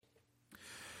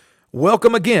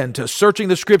Welcome again to Searching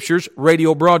the Scriptures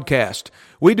radio broadcast.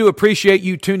 We do appreciate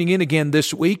you tuning in again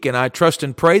this week, and I trust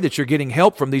and pray that you're getting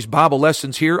help from these Bible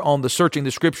lessons here on the Searching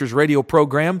the Scriptures radio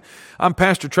program. I'm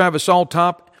Pastor Travis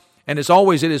Alltop, and as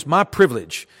always, it is my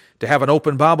privilege to have an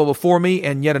open Bible before me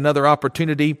and yet another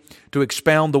opportunity to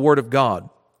expound the Word of God.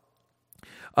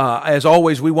 As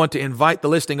always, we want to invite the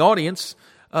listening audience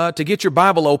to get your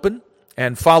Bible open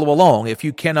and follow along. If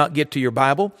you cannot get to your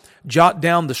Bible, jot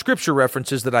down the scripture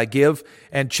references that I give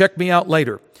and check me out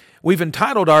later. We've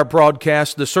entitled our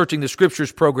broadcast the Searching the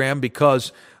Scriptures program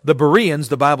because the Bereans,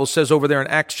 the Bible says over there in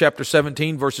Acts chapter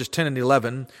 17, verses 10 and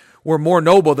 11, were more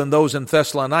noble than those in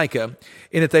Thessalonica,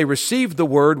 in that they received the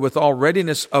word with all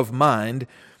readiness of mind,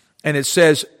 and it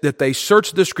says that they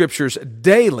searched the Scriptures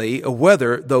daily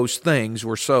whether those things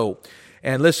were so.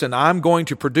 And listen, I'm going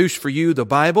to produce for you the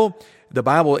Bible. The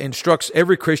Bible instructs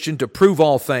every Christian to prove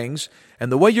all things,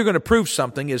 and the way you're going to prove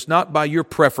something is not by your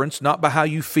preference, not by how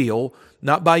you feel,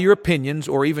 not by your opinions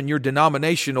or even your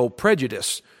denominational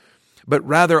prejudice, but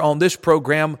rather on this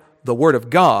program, the Word of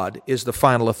God is the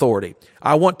final authority.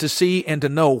 I want to see and to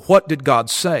know, what did God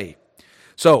say?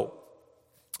 So,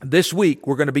 this week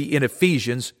we're going to be in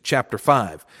Ephesians chapter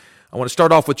 5. I want to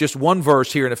start off with just one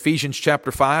verse here in Ephesians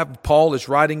chapter 5. Paul is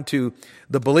writing to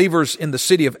the believers in the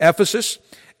city of Ephesus,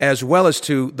 as well as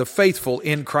to the faithful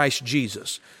in Christ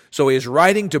Jesus. So he is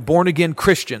writing to born-again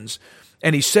Christians,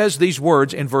 and he says these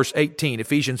words in verse 18,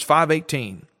 Ephesians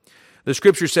 5:18. The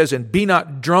Scripture says, "And be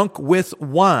not drunk with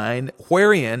wine,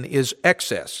 wherein is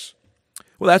excess."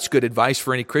 Well, that's good advice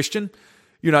for any Christian.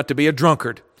 You're not to be a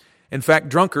drunkard. In fact,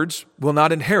 drunkards will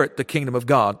not inherit the kingdom of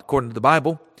God, according to the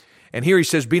Bible. And here he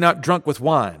says, "Be not drunk with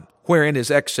wine, wherein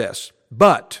is excess.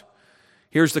 But,"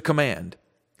 here's the command,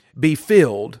 "be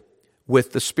filled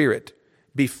with the Spirit."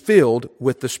 Be filled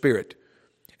with the Spirit.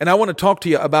 And I want to talk to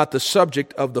you about the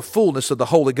subject of the fullness of the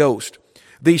Holy Ghost.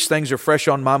 These things are fresh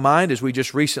on my mind as we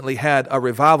just recently had a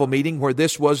revival meeting where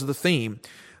this was the theme.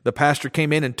 The pastor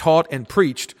came in and taught and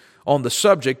preached on the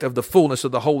subject of the fullness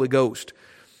of the Holy Ghost.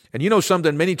 And you know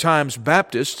something, many times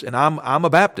Baptists, and I'm a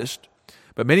Baptist,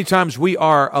 but many times we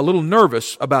are a little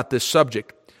nervous about this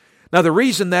subject. Now the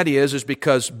reason that is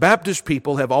because Baptist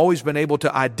people have always been able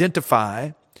to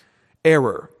identify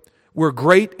error. We're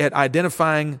great at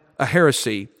identifying a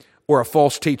heresy or a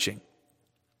false teaching.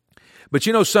 But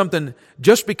you know something,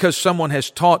 just because someone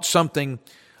has taught something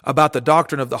about the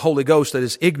doctrine of the Holy Ghost that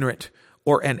is ignorant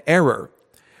or an error,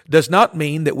 does not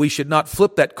mean that we should not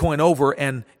flip that coin over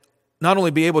and not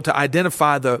only be able to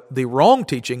identify the wrong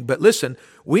teaching, but listen,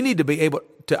 we need to be able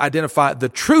to identify the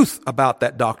truth about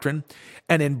that doctrine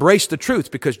and embrace the truth,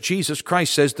 because Jesus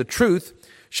Christ says the truth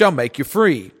shall make you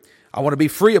free. I want to be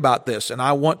free about this, and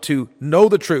I want to know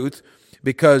the truth,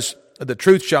 because the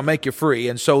truth shall make you free.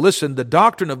 And so listen, the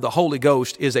doctrine of the Holy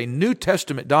Ghost is a New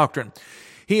Testament doctrine.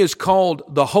 He is called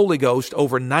the Holy Ghost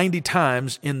over 90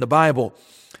 times in the Bible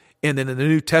and in the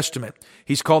New Testament.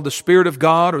 He's called the Spirit of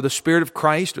God or the Spirit of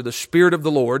Christ or the Spirit of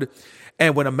the Lord.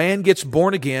 And when a man gets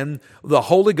born again, the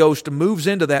Holy Ghost moves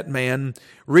into that man,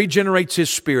 regenerates his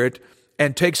spirit,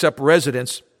 and takes up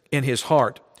residence in his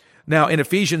heart. Now, in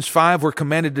Ephesians 5, we're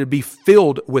commanded to be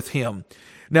filled with Him.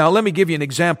 Now, let me give you an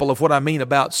example of what I mean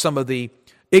about some of the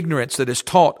ignorance that is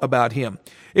taught about Him.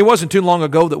 It wasn't too long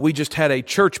ago that we just had a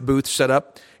church booth set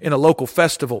up in a local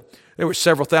festival. There were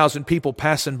several thousand people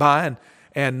passing by,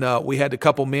 and we had a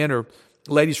couple men or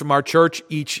ladies from our church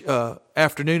each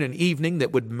afternoon and evening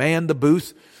that would man the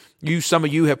booth. Some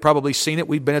of you have probably seen it.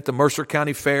 We've been at the Mercer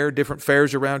County Fair, different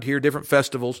fairs around here, different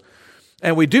festivals.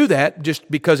 And we do that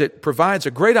just because it provides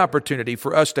a great opportunity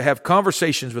for us to have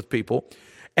conversations with people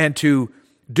and to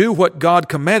do what God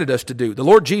commanded us to do. The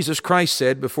Lord Jesus Christ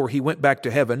said before He went back to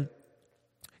heaven,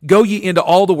 "Go ye into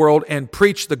all the world and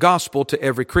preach the gospel to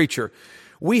every creature."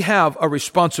 We have a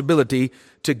responsibility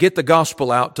to get the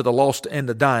gospel out to the lost and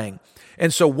the dying.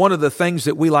 And so one of the things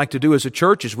that we like to do as a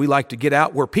church is we like to get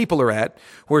out where people are at,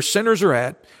 where sinners are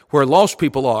at, where lost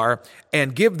people are,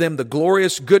 and give them the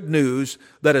glorious good news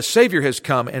that a Savior has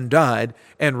come and died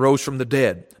and rose from the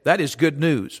dead. That is good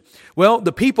news. Well,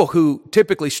 the people who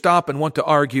typically stop and want to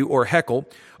argue or heckle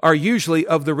are usually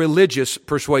of the religious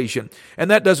persuasion. And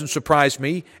that doesn't surprise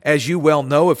me. As you well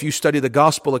know, if you study the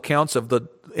gospel accounts of the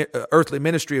earthly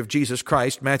ministry of Jesus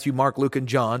Christ, Matthew, Mark, Luke, and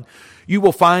John, you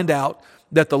will find out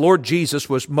that the Lord Jesus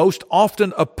was most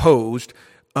often opposed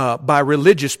by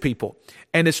religious people.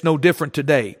 And it's no different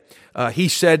today. He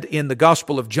said in the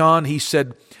Gospel of John, He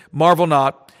said, "Marvel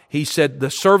not." He said, "The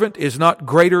servant is not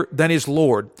greater than his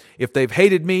Lord. If they've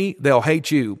hated me, they'll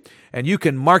hate you." And you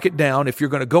can mark it down if you're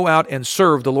going to go out and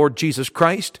serve the Lord Jesus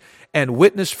Christ and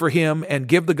witness for Him and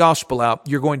give the gospel out,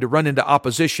 you're going to run into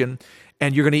opposition,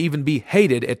 and you're going to even be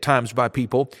hated at times by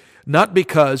people, not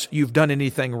because you've done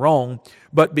anything wrong,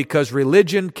 but because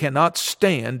religion cannot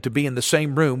stand to be in the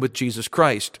same room with Jesus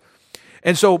Christ.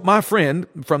 And so my friend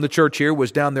from the church here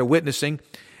was down there witnessing,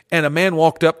 and a man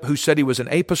walked up who said he was an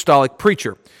apostolic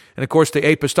preacher. And of course, the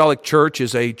apostolic church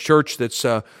is a church that's,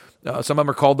 some of them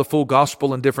are called the full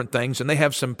gospel and different things, and they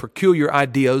have some peculiar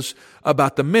ideas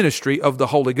about the ministry of the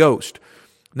Holy Ghost.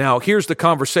 Now, here's the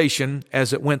conversation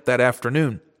as it went that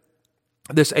afternoon.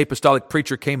 This apostolic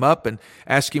preacher came up and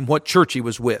asked him what church he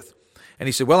was with. And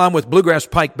he said, well, I'm with Bluegrass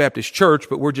Pike Baptist Church,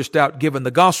 but we're just out giving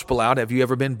the gospel out. Have you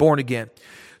ever been born again?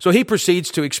 So he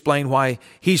proceeds to explain why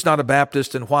he's not a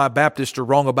Baptist and why Baptists are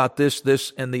wrong about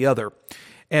this, and the other.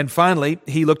 And finally,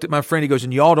 he looked at my friend, he goes,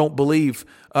 and y'all don't believe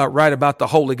right about the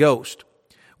Holy Ghost.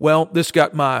 Well, this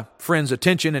got my friend's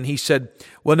attention, and he said,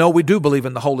 well, no, we do believe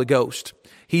in the Holy Ghost.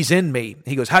 He's in me.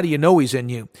 He goes, how do you know He's in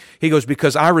you? He goes,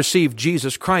 because I received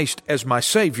Jesus Christ as my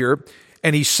Savior,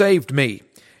 and He saved me.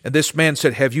 And this man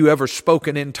said, have you ever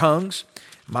spoken in tongues?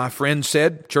 My friend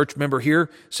said, church member here,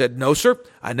 said, no, sir,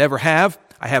 I never have.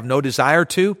 I have no desire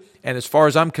to. And as far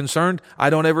as I'm concerned, I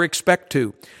don't ever expect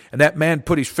to. And that man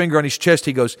put his finger on his chest.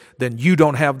 He goes, then you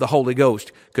don't have the Holy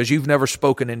Ghost because you've never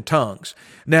spoken in tongues.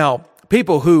 Now,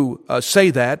 people who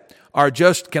say that are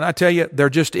just, can I tell you, they're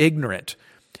just ignorant.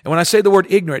 And when I say the word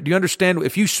ignorant, do you understand?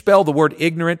 If you spell the word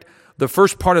ignorant, the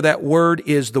first part of that word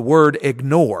is the word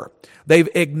ignore. They've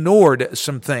ignored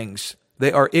some things.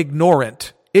 They are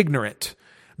ignorant.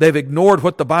 They've ignored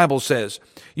what the Bible says.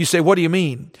 You say, what do you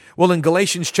mean? Well, in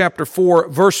Galatians chapter 4,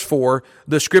 verse 4,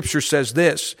 the scripture says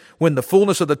this, when the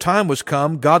fullness of the time was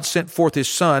come, God sent forth His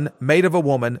Son, made of a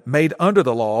woman, made under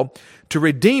the law, to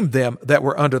redeem them that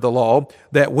were under the law,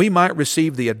 that we might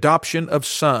receive the adoption of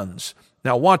sons.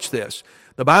 Now watch this.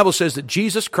 The Bible says that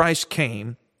Jesus Christ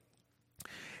came,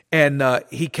 and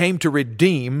He came to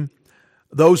redeem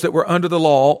those that were under the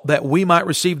law, that we might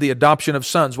receive the adoption of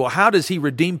sons. Well, how does He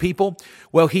redeem people?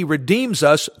 Well, He redeems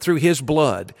us through His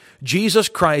blood. Jesus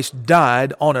Christ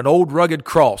died on an old rugged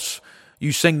cross.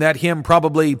 You sing that hymn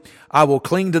probably, I will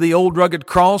cling to the old rugged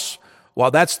cross.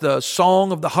 Well, that's the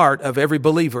song of the heart of every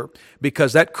believer,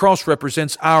 because that cross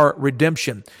represents our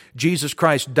redemption. Jesus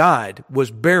Christ died,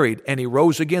 was buried, and He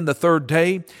rose again the third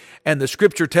day. And the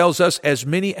scripture tells us, as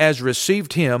many as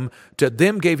received Him, to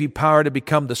them gave He power to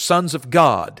become the sons of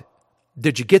God.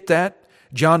 Did you get that?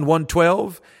 John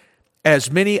 1:12.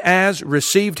 As many as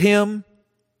received Him,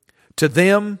 to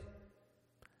them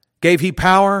gave He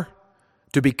power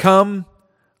to become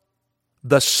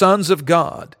the sons of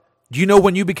God. Do you know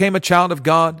when you became a child of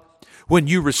God? When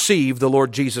you received the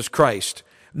Lord Jesus Christ.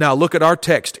 Now look at our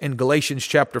text in Galatians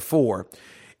chapter 4.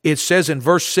 It says in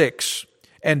verse 6,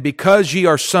 and because ye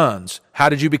are sons, how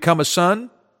did you become a son?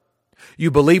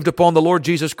 You believed upon the Lord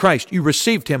Jesus Christ. You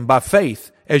received Him by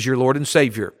faith as your Lord and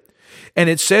Savior. And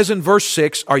it says in verse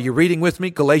 6, are you reading with me?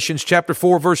 Galatians chapter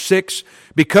 4, verse 6,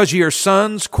 because ye are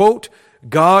sons, quote,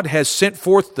 God has sent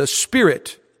forth the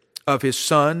Spirit of His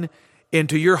Son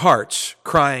into your hearts,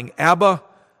 crying, Abba,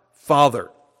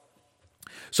 Father.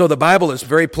 So the Bible is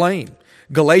very plain.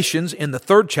 Galatians in the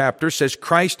 3rd chapter says,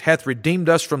 Christ hath redeemed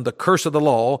us from the curse of the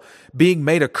law, being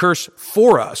made a curse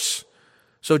for us.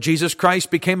 So Jesus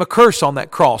Christ became a curse on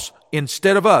that cross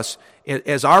instead of us.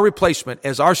 As our replacement,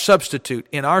 as our substitute,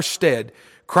 in our stead,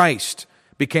 Christ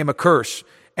became a curse.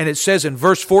 And it says in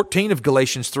verse 14 of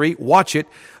Galatians 3, watch it,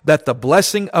 that the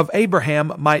blessing of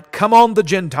Abraham might come on the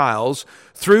Gentiles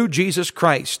through Jesus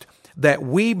Christ, that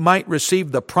we might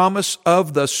receive the promise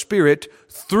of the Spirit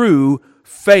through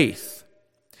faith.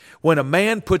 When a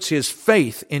man puts his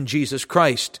faith in Jesus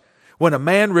Christ, when a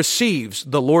man receives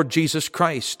the Lord Jesus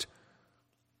Christ,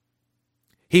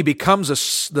 he becomes a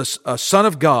son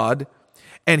of God,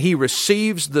 and he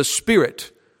receives the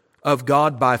Spirit of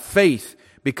God by faith,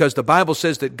 because the Bible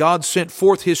says that God sent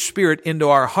forth His Spirit into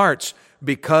our hearts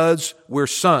because we're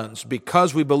sons,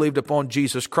 because we believed upon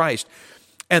Jesus Christ.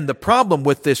 And the problem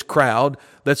with this crowd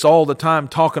that's all the time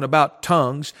talking about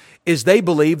tongues is they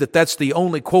believe that that's the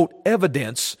only, quote,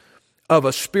 evidence of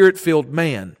a Spirit-filled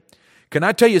man. Can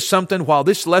I tell you something? While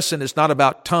this lesson is not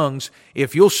about tongues,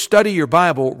 if you'll study your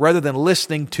Bible rather than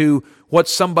listening to what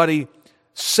somebody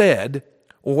said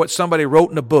or what somebody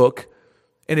wrote in a book,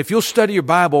 and if you'll study your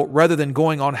Bible rather than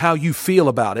going on how you feel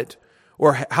about it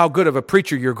or how good of a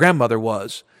preacher your grandmother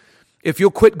was, if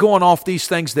you'll quit going off these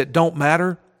things that don't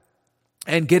matter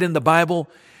and get in the Bible,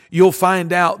 you'll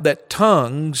find out that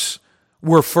tongues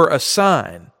were for a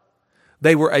sign.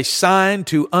 They were a sign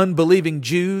to unbelieving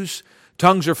Jews.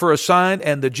 Tongues are for a sign,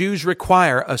 and the Jews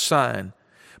require a sign.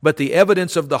 But the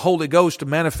evidence of the Holy Ghost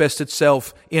manifests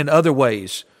itself in other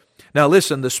ways. Now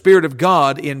listen, the Spirit of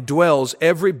God indwells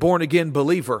every born-again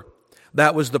believer.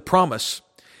 That was the promise.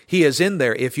 He is in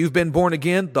there. If you've been born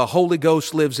again, the Holy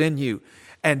Ghost lives in you.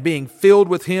 And being filled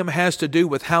with Him has to do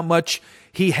with how much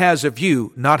He has of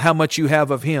you, not how much you have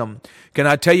of Him. Can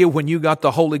I tell you, when you got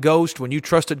the Holy Ghost, when you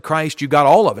trusted Christ, you got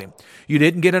all of Him. You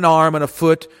didn't get an arm and a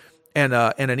foot and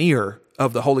an ear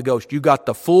of the Holy Ghost. You got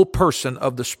the full person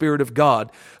of the Spirit of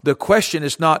God. The question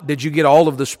is not, did you get all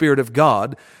of the Spirit of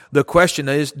God? The question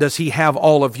is, does He have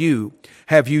all of you?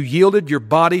 Have you yielded your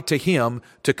body to Him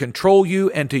to control you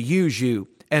and to use you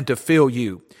and to fill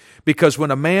you? Because when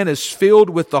a man is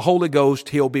filled with the Holy Ghost,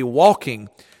 he'll be walking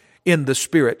in the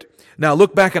Spirit. Now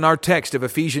look back in our text of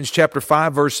Ephesians chapter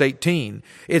 5, verse 18.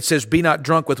 It says, be not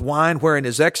drunk with wine wherein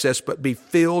is excess, but be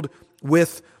filled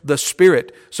with the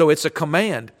Spirit. So it's a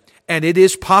command. And it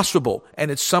is possible, and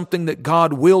it's something that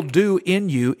God will do in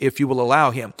you if you will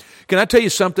allow Him. Can I tell you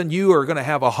something? You are going to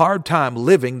have a hard time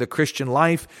living the Christian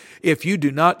life if you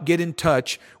do not get in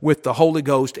touch with the Holy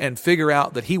Ghost and figure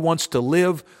out that He wants to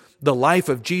live the life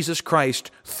of Jesus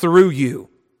Christ through you.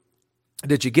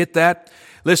 Did you get that?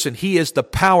 Listen, He is the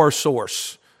power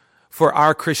source for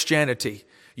our Christianity.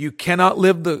 You cannot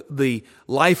live the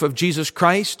life of Jesus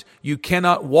Christ. You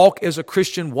cannot walk as a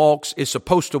Christian is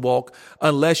supposed to walk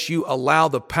unless you allow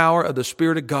the power of the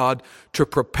Spirit of God to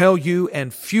propel you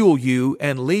and fuel you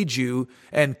and lead you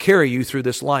and carry you through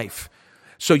this life.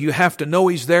 So you have to know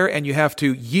He's there, and you have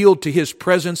to yield to His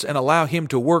presence and allow Him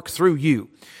to work through you.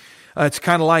 It's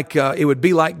kind of like, it would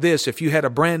be like this if you had a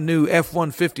brand new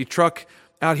F-150 truck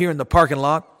out here in the parking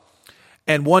lot.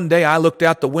 And one day I looked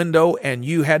out the window and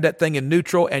you had that thing in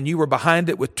neutral and you were behind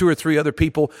it with 2 or 3 other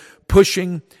people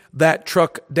pushing that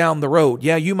truck down the road.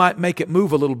 Yeah, you might make it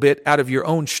move a little bit out of your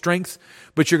own strength,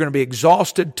 but you're going to be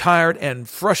exhausted, tired, and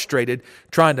frustrated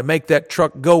trying to make that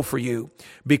truck go for you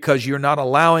because you're not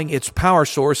allowing its power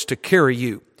source to carry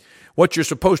you. What you're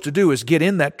supposed to do is get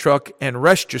in that truck and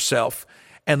rest yourself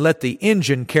and let the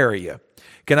engine carry you.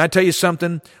 Can I tell you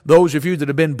something? Those of you that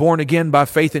have been born again by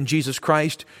faith in Jesus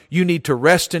Christ, you need to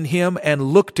rest in Him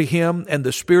and look to Him and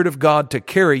the Spirit of God to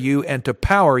carry you and to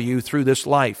power you through this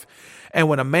life. And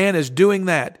when a man is doing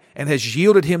that and has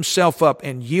yielded himself up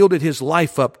and yielded his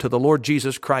life up to the Lord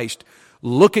Jesus Christ,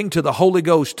 looking to the Holy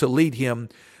Ghost to lead him,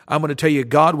 I'm going to tell you,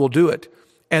 God will do it.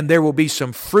 And there will be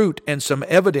some fruit and some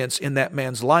evidence in that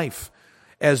man's life.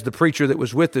 As the preacher that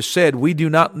was with us said, we do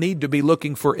not need to be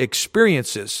looking for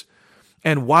experiences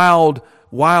and wild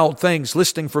things,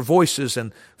 listening for voices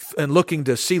and looking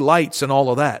to see lights and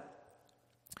all of that.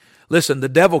 Listen, the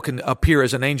devil can appear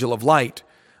as an angel of light.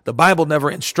 The Bible never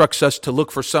instructs us to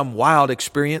look for some wild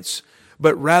experience,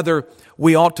 but rather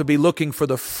we ought to be looking for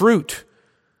the fruit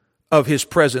of His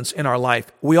presence in our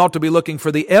life. We ought to be looking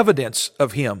for the evidence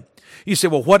of Him. You say,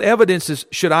 well, what evidences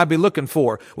should I be looking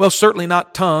for? Well, certainly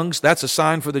not tongues. That's a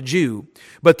sign for the Jew.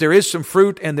 But there is some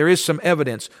fruit and there is some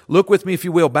evidence. Look with me, if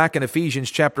you will, back in Ephesians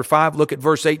chapter 5. Look at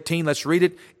verse 18. Let's read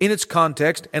it in its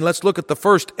context, and let's look at the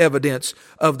first evidence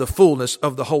of the fullness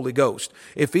of the Holy Ghost.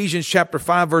 Ephesians chapter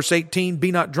 5, verse 18,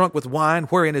 be not drunk with wine,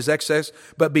 wherein is excess,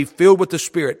 but be filled with the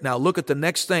Spirit. Now look at the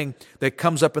next thing that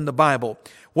comes up in the Bible.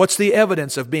 What's the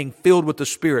evidence of being filled with the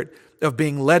Spirit, of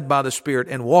being led by the Spirit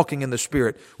and walking in the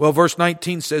Spirit? Well, verse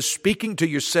 19 says, speaking to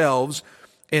yourselves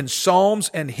in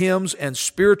psalms and hymns and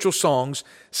spiritual songs,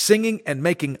 singing and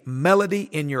making melody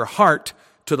in your heart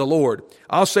to the Lord.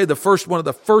 I'll say one of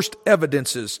the first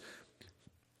evidences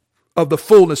of the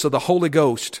fullness of the Holy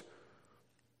Ghost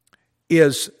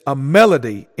is a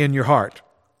melody in your heart.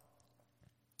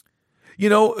 You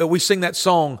know, we sing that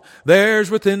song, there's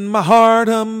within my heart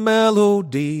a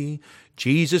melody,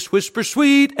 Jesus whispers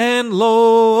sweet and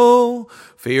low,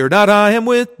 fear not, I am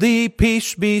with thee,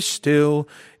 peace be still,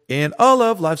 in all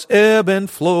of life's ebb and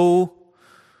flow.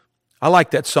 I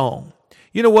like that song.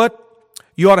 You know what?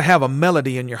 You ought to have a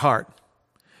melody in your heart.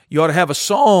 You ought to have a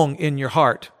song in your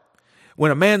heart. When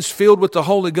a man's filled with the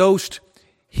Holy Ghost,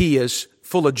 he is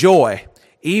full of joy,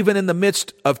 even in the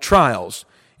midst of trials.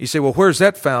 You say, well, where's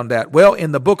that found at? Well,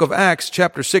 in the book of Acts,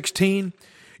 chapter 16,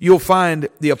 you'll find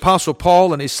the Apostle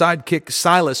Paul and his sidekick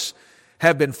Silas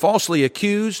have been falsely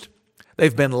accused.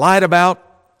 They've been lied about.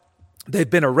 They've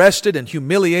been arrested and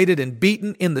humiliated and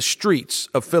beaten in the streets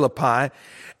of Philippi.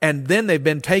 And then they've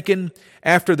been taken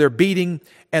after their beating,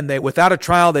 and without a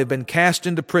trial, they've been cast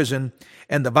into prison.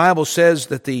 And the Bible says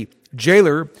that the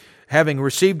jailer, having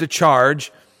received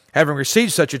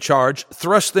such a charge,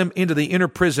 thrust them into the inner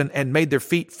prison and made their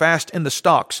feet fast in the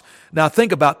stocks. Now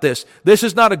think about this. This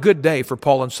is not a good day for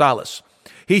Paul and Silas.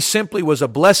 He simply was a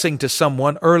blessing to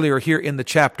someone earlier here in the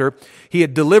chapter. He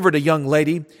had delivered a young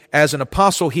lady. As an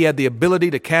apostle, he had the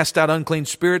ability to cast out unclean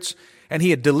spirits, and he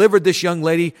had delivered this young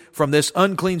lady from this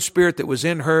unclean spirit that was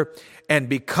in her. And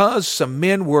because some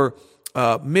men were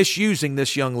misusing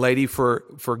this young lady for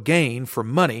gain, for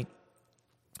money,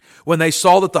 when they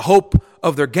saw that the hope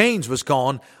of their gains was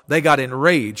gone, they got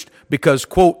enraged because,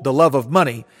 quote, the love of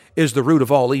money is the root of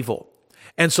all evil.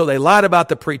 And so they lied about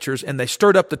the preachers and they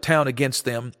stirred up the town against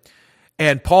them.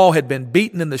 And Paul had been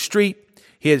beaten in the street.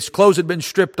 His clothes had been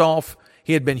stripped off.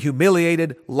 He had been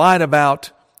humiliated, lied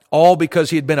about, all because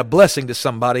he had been a blessing to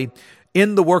somebody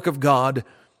in the work of God.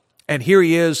 And here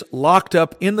he is locked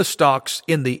up in the stocks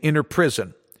in the inner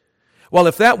prison. Well,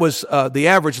 if that was the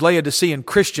average Laodicean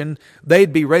Christian,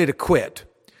 they'd be ready to quit.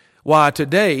 Why,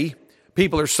 today,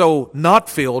 people are so not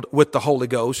filled with the Holy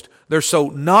Ghost, they're so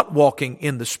not walking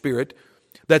in the Spirit,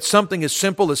 that something as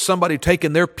simple as somebody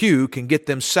taking their pew can get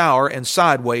them sour and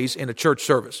sideways in a church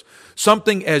service.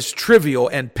 Something as trivial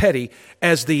and petty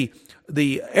as the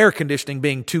air conditioning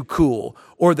being too cool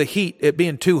or the heat it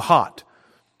being too hot.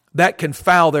 That can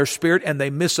foul their spirit and they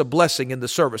miss a blessing in the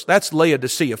service. That's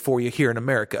Laodicea for you here in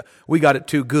America. We got it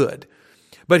too good.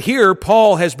 But here,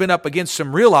 Paul has been up against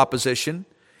some real opposition.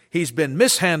 He's been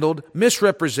mishandled,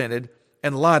 misrepresented,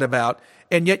 and lied about.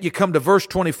 And yet you come to verse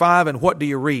 25, and what do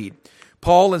you read?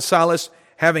 Paul and Silas,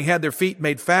 having had their feet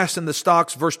made fast in the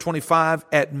stocks, verse 25,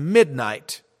 at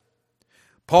midnight,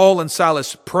 Paul and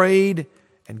Silas prayed,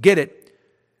 and get it,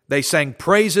 they sang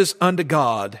praises unto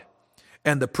God,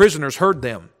 and the prisoners heard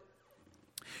them.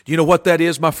 Do you know what that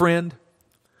is, my friend?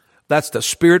 That's the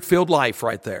Spirit-filled life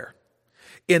right there.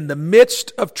 In the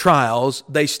midst of trials,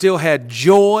 they still had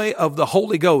joy of the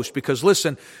Holy Ghost, because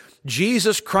listen,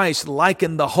 Jesus Christ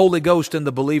likened the Holy Ghost in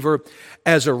the believer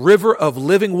as a river of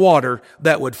living water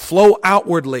that would flow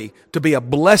outwardly to be a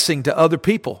blessing to other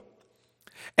people.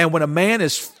 And when a man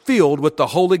is filled with the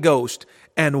Holy Ghost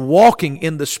and walking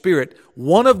in the Spirit,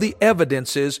 one of the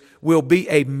evidences will be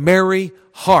a merry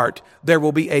heart. There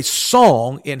will be a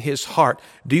song in his heart.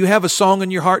 Do you have a song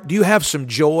in your heart? Do you have some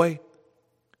joy?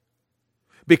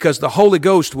 Because the Holy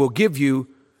Ghost will give you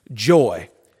joy.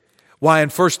 Why, in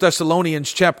 1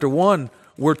 Thessalonians chapter 1,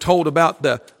 we're told about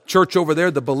the church over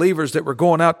there, the believers that were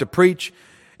going out to preach.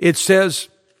 It says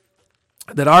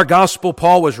that our gospel,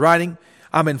 Paul was writing,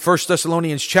 I'm in 1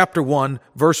 Thessalonians chapter 1,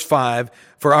 verse 5,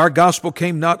 for our gospel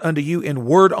came not unto you in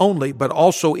word only, but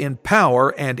also in power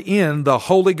and in the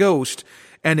Holy Ghost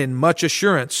and in much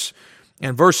assurance.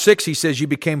 And verse 6, he says, you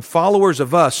became followers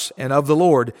of us and of the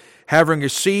Lord, having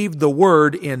received the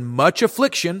word in much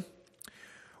affliction,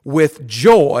 with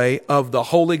joy of the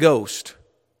Holy Ghost.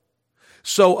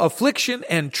 So affliction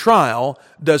and trial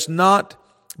does not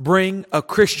bring a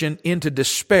Christian into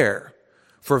despair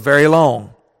for very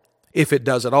long, if it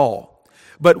does at all.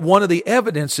 But one of the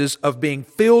evidences of being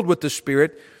filled with the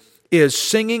Spirit is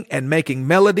singing and making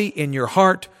melody in your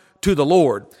heart to the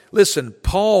Lord. Listen,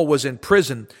 Paul was in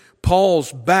prison.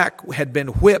 Paul's back had been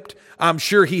whipped. I'm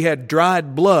sure he had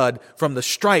dried blood from the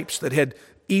stripes that had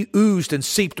oozed and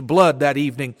seeped blood that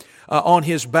evening on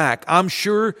his back. I'm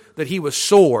sure that he was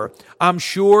sore. I'm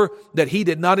sure that he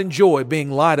did not enjoy being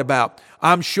lied about.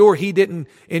 I'm sure he didn't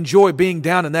enjoy being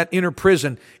down in that inner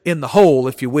prison in the hole,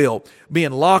 if you will,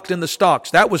 being locked in the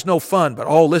stocks. That was no fun, but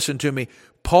listen to me.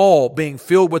 Paul, being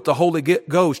filled with the Holy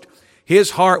Ghost,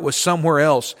 his heart was somewhere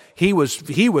else. He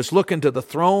was looking to the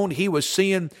throne. He was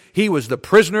seeing, he was the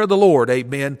prisoner of the Lord,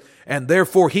 amen. And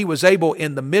therefore he was able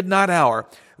in the midnight hour,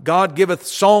 God giveth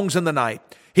songs in the night.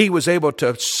 He was able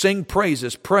to sing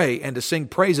praises, pray, and to sing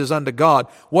praises unto God.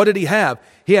 What did he have?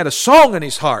 He had a song in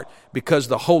his heart because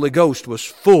the Holy Ghost was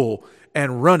full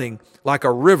and running like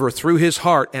a river through his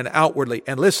heart and outwardly.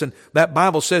 And listen, that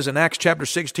Bible says in Acts chapter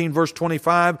 16, verse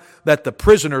 25, that the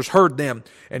prisoners heard them.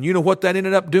 And you know what that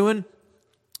ended up doing?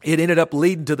 It ended up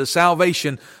leading to the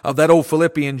salvation of that old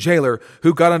Philippian jailer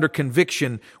who got under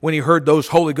conviction when he heard those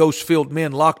Holy Ghost-filled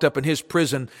men locked up in his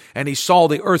prison, and he saw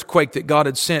the earthquake that God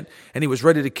had sent, and he was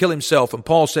ready to kill himself. And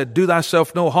Paul said, do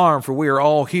thyself no harm, for we are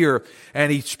all here.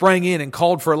 And he sprang in and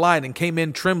called for a light and came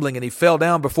in trembling, and he fell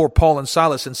down before Paul and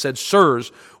Silas and said,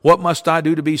 sirs, what must I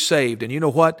do to be saved? And you know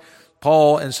what?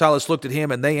 Paul and Silas looked at him,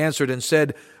 and they answered and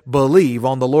said, believe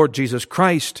on the Lord Jesus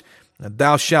Christ, and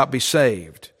thou shalt be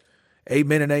saved.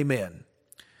 Amen and amen.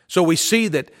 So we see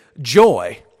that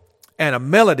joy and a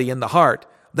melody in the heart,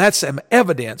 that's some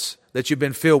evidence that you've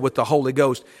been filled with the Holy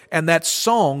Ghost. And that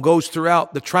song goes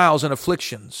throughout the trials and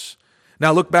afflictions.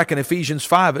 Now look back in Ephesians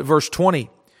 5 at verse 20.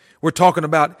 We're talking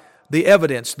about the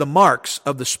evidence, the marks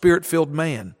of the Spirit-filled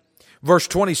man. Verse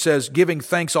 20 says, giving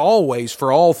thanks always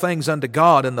for all things unto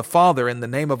God and the Father in the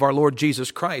name of our Lord Jesus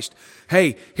Christ.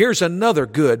 Hey, here's another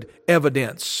good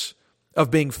evidence of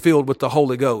being filled with the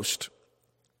Holy Ghost.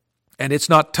 And it's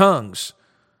not tongues.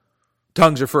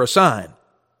 Tongues are for a sign.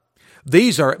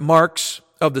 These are marks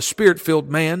of the Spirit-filled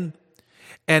man.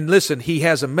 And listen, he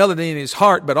has a melody in his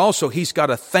heart, but also he's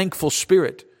got a thankful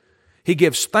spirit. He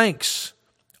gives thanks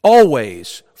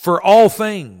always for all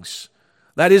things.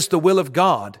 That is the will of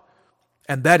God.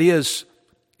 And that is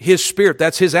His spirit.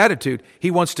 That's His attitude. He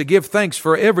wants to give thanks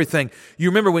for everything. You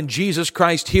remember when Jesus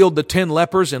Christ healed the 10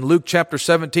 lepers in Luke chapter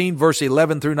 17, verse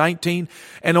 11 through 19,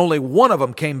 and only one of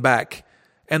them came back.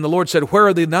 And the Lord said, where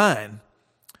are the 9?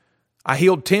 I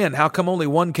healed 10. How come only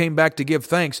one came back to give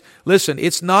thanks? Listen,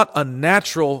 it's not a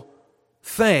natural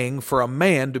thing for a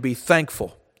man to be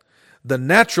thankful. The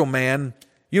natural man,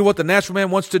 you know what the natural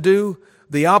man wants to do?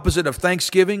 The opposite of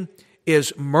thanksgiving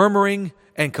is murmuring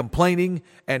and complaining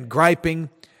and griping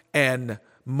and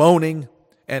moaning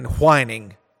and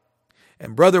whining.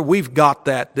 And brother, we've got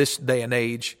that this day and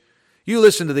age. You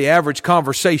listen to the average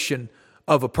conversation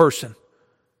of a person.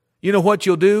 You know what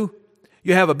you'll do?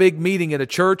 You have a big meeting at a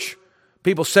church,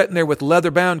 people sitting there with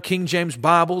leather-bound King James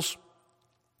Bibles,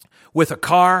 with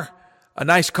a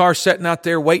nice car sitting out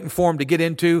there waiting for them to get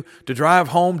into, to drive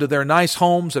home to their nice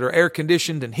homes that are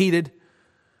air-conditioned and heated.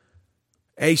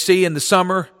 AC in the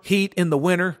summer, heat in the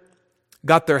winter,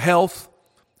 got their health.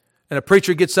 And a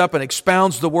preacher gets up and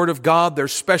expounds the Word of God.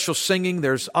 There's special singing.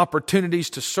 There's opportunities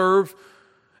to serve.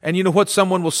 And you know what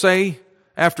someone will say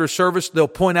after a service? They'll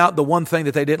point out the one thing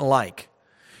that they didn't like.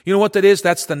 You know what that is?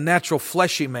 That's the natural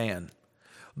fleshy man.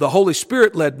 The Holy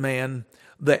Spirit-led man,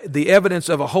 the evidence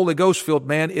of a Holy Ghost-filled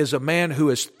man is a man who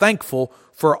is thankful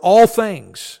for all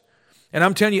things. And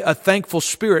I'm telling you, a thankful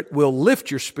spirit will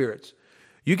lift your spirits.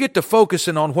 You get to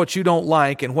focusing on what you don't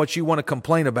like and what you want to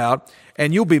complain about,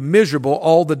 and you'll be miserable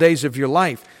all the days of your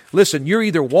life. Listen, you're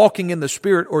either walking in the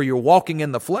Spirit or you're walking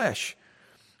in the flesh.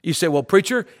 You say, well,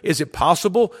 preacher, is it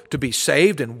possible to be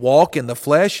saved and walk in the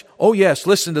flesh? Oh, yes.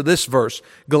 Listen to this verse.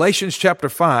 Galatians chapter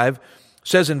 5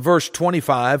 says in verse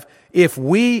 25, if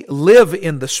we live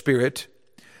in the Spirit,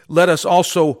 let us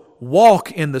also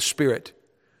walk in the Spirit.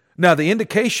 Now, the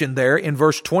indication there in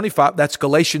verse 25, that's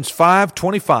Galatians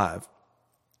 5:25.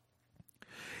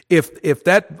 If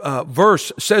that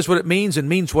verse says what it means and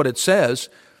means what it says,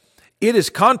 it is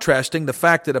contrasting the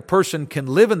fact that a person can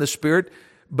live in the Spirit,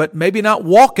 but maybe not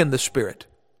walk in the Spirit.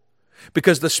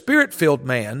 Because the Spirit-filled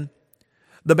man,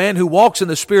 the man who walks in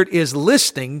the Spirit, is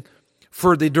listening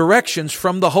for the directions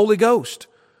from the Holy Ghost.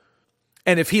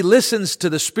 And if he listens to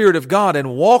the Spirit of God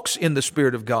and walks in the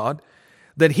Spirit of God,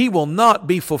 then he will not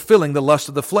be fulfilling the lust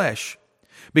of the flesh.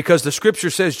 Because the Scripture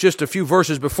says just a few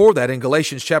verses before that in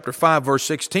Galatians chapter 5, verse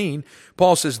 16,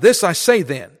 Paul says, this I say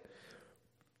then,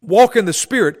 walk in the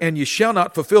Spirit, and you shall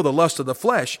not fulfill the lust of the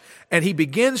flesh. And he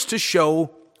begins to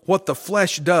show what the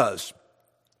flesh does.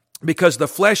 Because the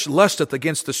flesh lusteth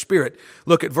against the Spirit.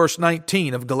 Look at verse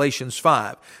 19 of Galatians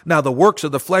 5. Now the works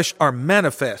of the flesh are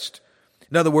manifest.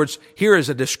 In other words, here is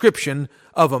a description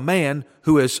of a man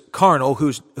who is carnal,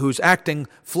 who's acting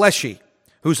fleshy,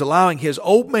 who's allowing his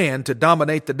old man to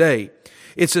dominate the day.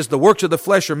 It says, the works of the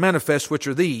flesh are manifest, which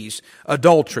are these: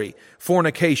 adultery,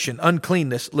 fornication,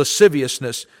 uncleanness,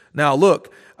 lasciviousness. Now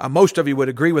look, most of you would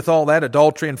agree with all that,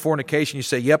 adultery and fornication. You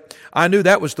say, yep, I knew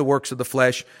that was the works of the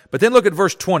flesh. But then look at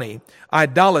verse 20,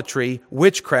 idolatry,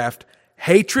 witchcraft,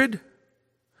 hatred.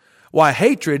 Why,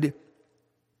 hatred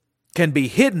can be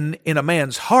hidden in a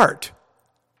man's heart,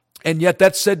 and yet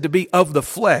that's said to be of the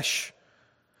flesh.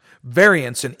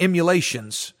 Variance and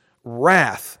emulations,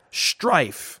 wrath,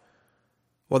 strife.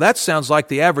 Well, that sounds like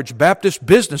the average Baptist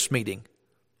business meeting.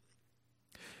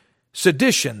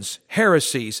 Seditions,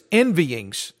 heresies,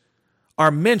 envyings are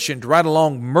mentioned right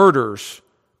along murders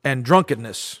and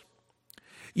drunkenness.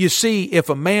 You see, if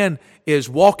a man is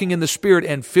walking in the Spirit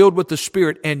and filled with the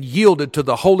Spirit and yielded to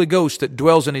the Holy Ghost that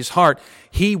dwells in his heart,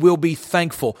 he will be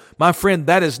thankful. My friend,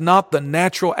 that is not the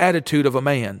natural attitude of a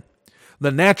man.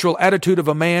 The natural attitude of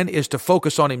a man is to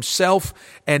focus on himself,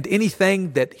 and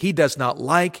anything that he does not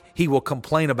like, he will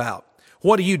complain about.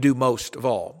 What do you do most of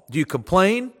all? Do you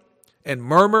complain and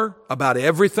murmur about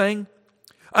everything?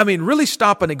 I mean, really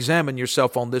stop and examine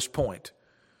yourself on this point.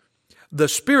 The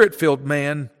Spirit-filled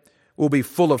man will be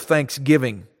full of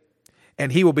thanksgiving,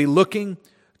 and he will be looking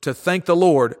to thank the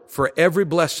Lord for every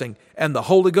blessing, and the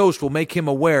Holy Ghost will make him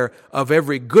aware of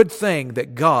every good thing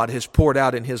that God has poured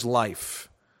out in his life.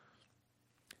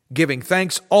 Giving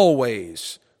thanks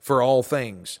always for all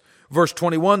things. Verse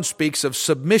 21 speaks of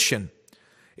submission.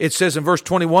 It says in verse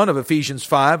 21 of Ephesians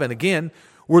 5, and again,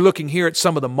 We're looking here at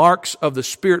some of the marks of the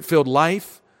Spirit-filled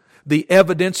life, the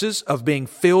evidences of being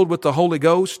filled with the Holy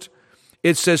Ghost.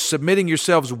 It says, submitting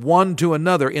yourselves one to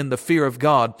another in the fear of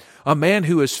God. A man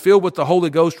who is filled with the Holy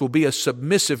Ghost will be a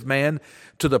submissive man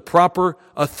to the proper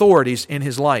authorities in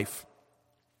his life.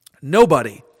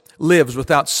 Nobody lives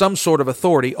without some sort of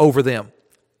authority over them.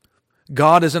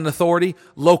 God is an authority.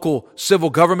 Local civil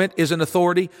government is an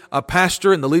authority. A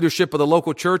pastor in the leadership of the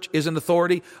local church is an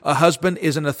authority. A husband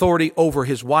is an authority over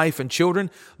his wife and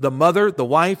children. The mother, the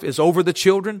wife, is over the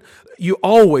children. You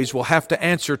always will have to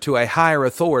answer to a higher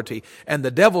authority. And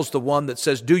the devil's the one that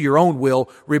says, do your own will,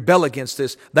 rebel against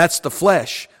this. That's the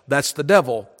flesh. That's the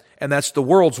devil. And that's the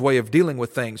world's way of dealing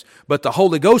with things. But the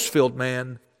Holy Ghost-filled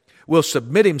man will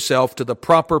submit himself to the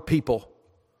proper people.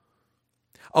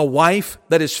 A wife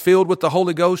that is filled with the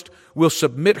Holy Ghost will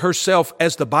submit herself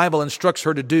as the Bible instructs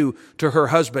her to do to her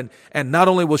husband. And not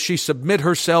only will she submit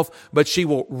herself, but she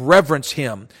will reverence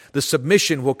him. The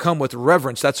submission will come with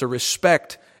reverence. That's a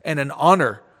respect and an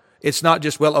honor. It's not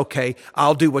just, well, okay,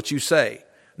 I'll do what you say.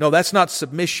 No, that's not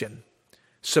submission.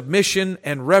 Submission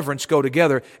and reverence go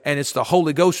together, and it's the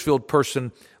Holy Ghost-filled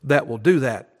person that will do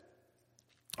that.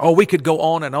 Oh, we could go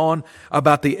on and on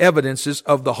about the evidences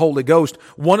of the Holy Ghost.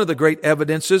 One of the great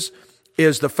evidences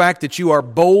is the fact that you are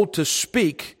bold to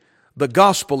speak the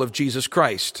gospel of Jesus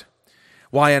Christ.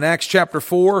 Why, in Acts chapter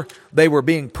 4, they were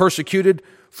being persecuted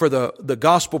for the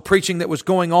gospel preaching that was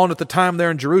going on at the time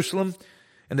there in Jerusalem.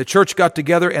 And the church got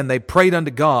together and they prayed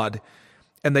unto God.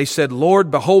 And they said, Lord,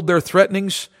 behold their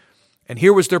threatenings. And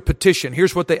here was their petition.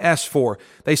 Here's what they asked for.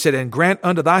 They said, and grant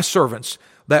unto thy servants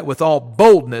that with all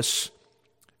boldness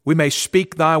we may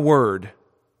speak thy word.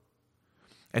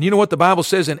 And you know what the Bible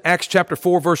says in Acts chapter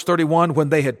 4, verse 31? When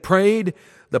they had prayed,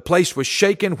 the place was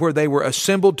shaken where they were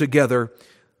assembled together.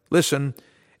 Listen,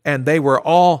 and they were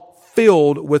all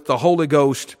filled with the Holy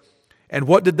Ghost. And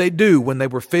what did they do when they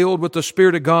were filled with the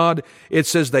Spirit of God? It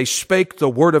says they spake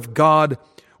the word of God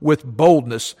with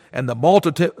boldness. And the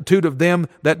multitude of them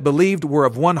that believed were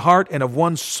of one heart and of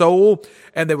one soul.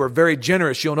 And they were very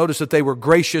generous. You'll notice that they were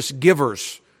gracious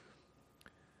givers.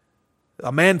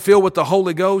 A man filled with the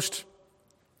Holy Ghost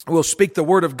will speak the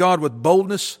word of God with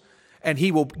boldness, and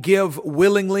he will give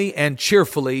willingly and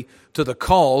cheerfully to the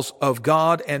cause of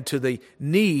God and to the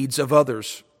needs of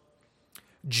others.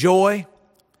 Joy,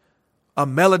 a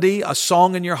melody, a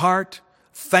song in your heart,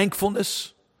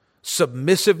 thankfulness,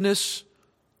 submissiveness,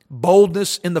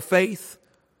 boldness in the faith,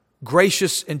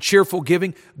 gracious and cheerful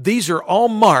giving. These are all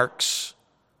marks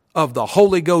of the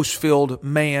Holy Ghost-filled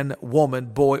man, woman,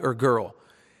 boy, or girl.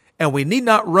 And we need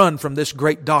not run from this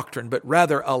great doctrine, but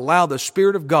rather allow the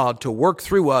Spirit of God to work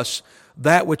through us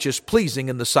that which is pleasing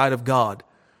in the sight of God.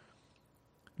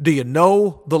 Do you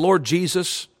know the Lord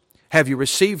Jesus? Have you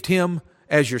received Him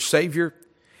as your Savior?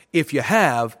 If you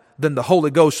have, then the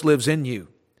Holy Ghost lives in you,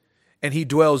 and He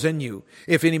dwells in you.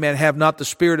 If any man have not the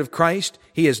Spirit of Christ,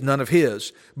 he is none of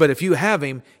His. But if you have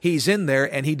Him, He's in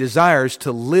there, and He desires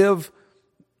to live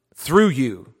through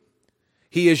you.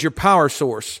 He is your power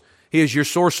source. He is your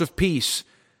source of peace.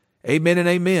 Amen and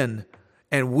amen.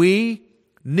 And we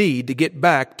need to get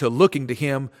back to looking to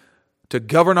Him to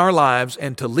govern our lives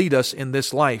and to lead us in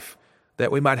this life,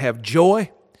 that we might have joy,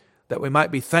 that we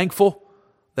might be thankful,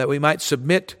 that we might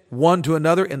submit one to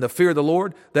another in the fear of the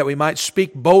Lord, that we might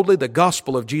speak boldly the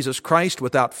gospel of Jesus Christ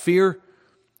without fear,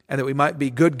 and that we might be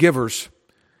good givers.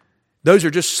 Those are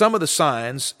just some of the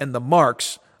signs and the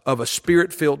marks of a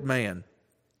Spirit-filled man.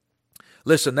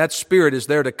 Listen, that Spirit is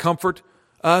there to comfort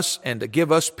us and to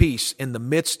give us peace in the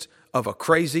midst of a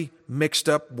crazy,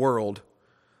 mixed-up world.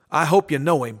 I hope you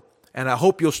know Him, and I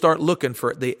hope you'll start looking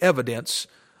for the evidence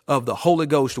of the Holy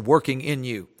Ghost working in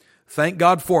you. Thank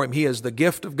God for Him. He is the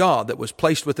gift of God that was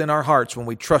placed within our hearts when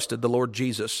we trusted the Lord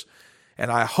Jesus.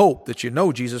 And I hope that you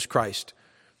know Jesus Christ.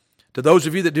 To those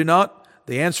of you that do not,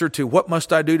 the answer to what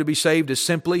must I do to be saved is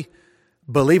simply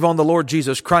believe on the Lord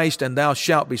Jesus Christ and thou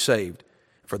shalt be saved.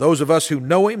 For those of us who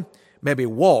know Him, maybe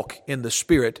walk in the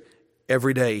Spirit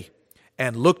every day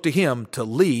and look to Him to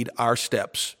lead our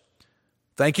steps.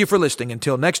 Thank you for listening.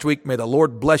 Until next week, may the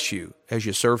Lord bless you as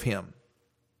you serve Him.